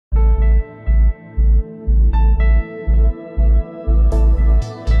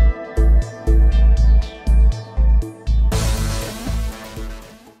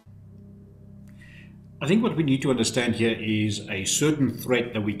I think what we need to understand here is a certain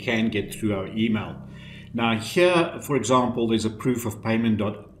threat that we can get through our email. Now here, for example, there's a proof of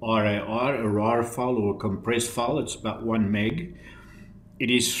payment.rar, a RAR file or a compressed file. It's about 1 meg. It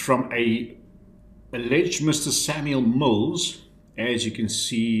is from a alleged Mr. Samuel Mills, as you can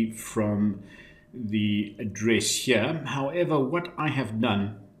see from the address here. However, what I have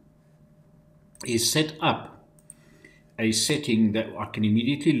done is set up a setting that I can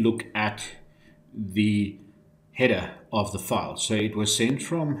immediately look at the header of the file. So it was sent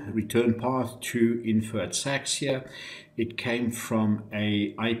from return path to info@sax here. It came from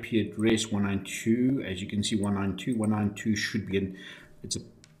a IP address 192. As you can see, 192 should be it's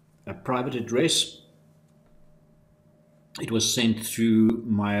a private address. It was sent through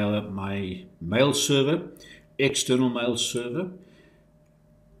my mail server, external mail server,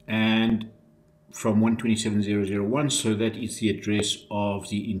 and from 127.0.0.1, so that is the address of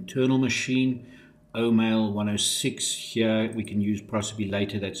the internal machine. OMail 106 here we can use possibly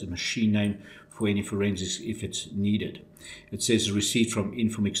later. That's a machine name for any forensics if it's needed. It says received from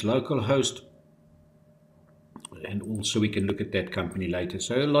Infomix localhost, and also we can look at that company later.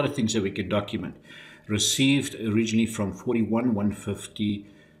 So a lot of things that we can document. Received originally from 41 150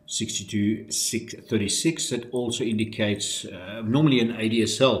 62 636. That also indicates normally an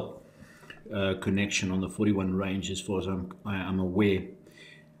ADSL connection on the 41 range, as far as I'm aware.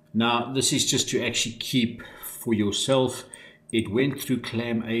 Now, this is just to actually keep for yourself. It went through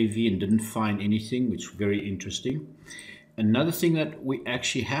Clam AV and didn't find anything, which is very interesting. Another thing that we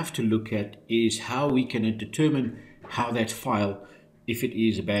actually have to look at is how we can determine how that file, if it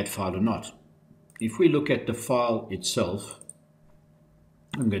is a bad file or not. If we look at the file itself,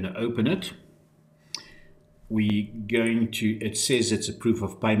 I'm going to open it. It says it's a proof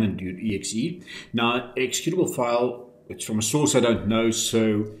of payment.exe. Now, executable file, it's from a source I don't know,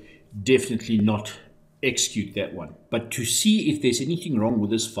 so definitely not execute that one. But to see if there's anything wrong with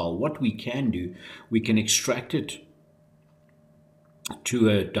this file, what we can do, we can extract it to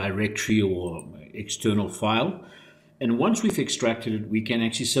a directory or external file. And once we've extracted it, we can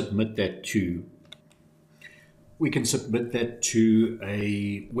actually submit that to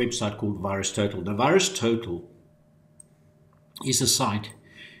a website called VirusTotal. Now, VirusTotal is a site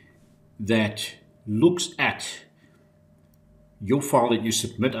that looks at your file that you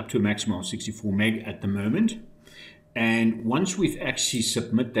submit up to a maximum of 64 meg at the moment. And once we've actually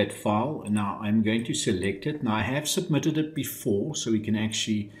submit that file, now I'm going to select it. Now I have submitted it before, so we can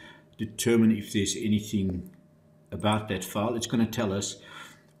actually determine if there's anything about that file. It's going to tell us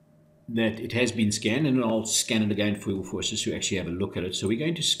that it has been scanned, and I'll scan it again for us just to actually have a look at it. So we're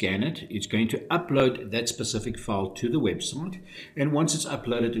going to scan it. It's going to upload that specific file to the website, and once it's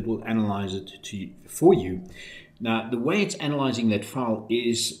uploaded, it will analyze it for you. Now, the way it's analyzing that file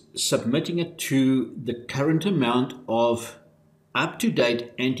is submitting it to the current amount of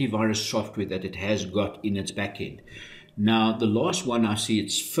up-to-date antivirus software that it has got in its backend. Now, the last one I see,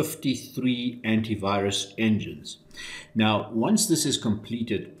 it's 53 antivirus engines. Now, once this is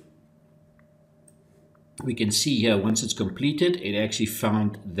completed, we can see here, once it's completed, it actually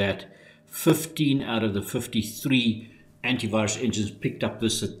found that 15 out of the 53 antivirus engines picked up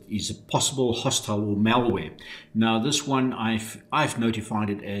this is a possible hostile or malware. Now, this one I've notified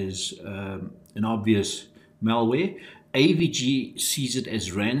it as an obvious malware. AVG sees it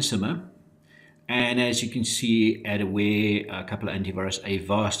as ransomware, and as you can see, Adaware, a couple of antivirus,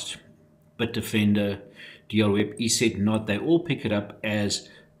 Avast, Bitdefender, DLWeb, ESET, they all pick it up as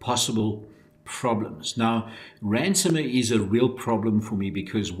possible problems. Now, ransomware is a real problem for me,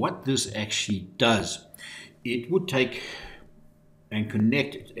 because what this actually does, it would take and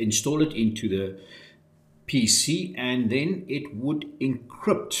install it into the PC, and then it would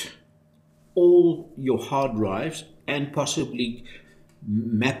encrypt all your hard drives and possibly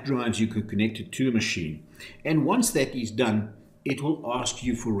map drives you could connect it to a machine. And once that is done, it will ask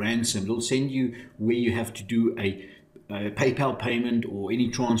you for ransom. It'll send you where you have to do a PayPal payment or any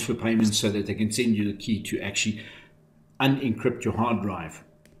transfer payment, so that they can send you the key to actually unencrypt your hard drive.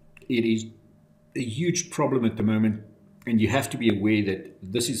 It is a huge problem at the moment, and you have to be aware that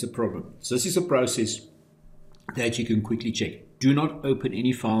this is a problem. So this is a process that you can quickly check. Do not open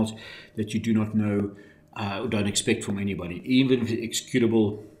any files that you do not know or don't expect from anybody, even if it's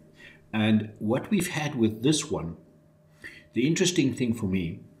executable. And what we've had with this one, the interesting thing for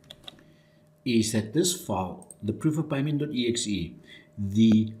me is that this file, the proof of payment.exe,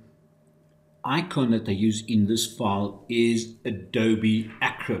 the icon that they use in this file is Adobe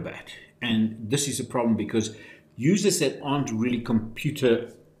Acrobat. And this is a problem because users that aren't really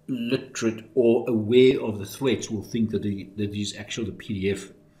computer literate or aware of the threats will think that it is actually the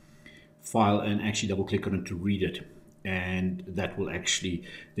PDF file and actually double click on it to read it, and that will actually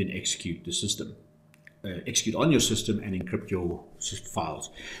then execute the system. Execute on your system and encrypt your files.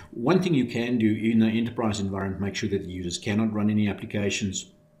 One thing you can do in an enterprise environment, make sure that the users cannot run any applications.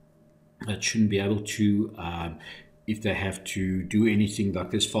 That shouldn't be able to. If they have to do anything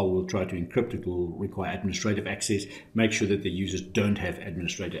like this file will try to encrypt, it will require administrative access. Make sure that the users don't have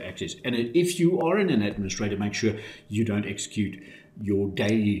administrative access. And if you are in an administrator, make sure you don't execute your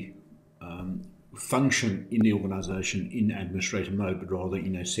daily function in the organization in administrator mode, but rather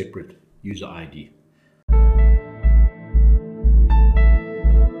in a separate user ID.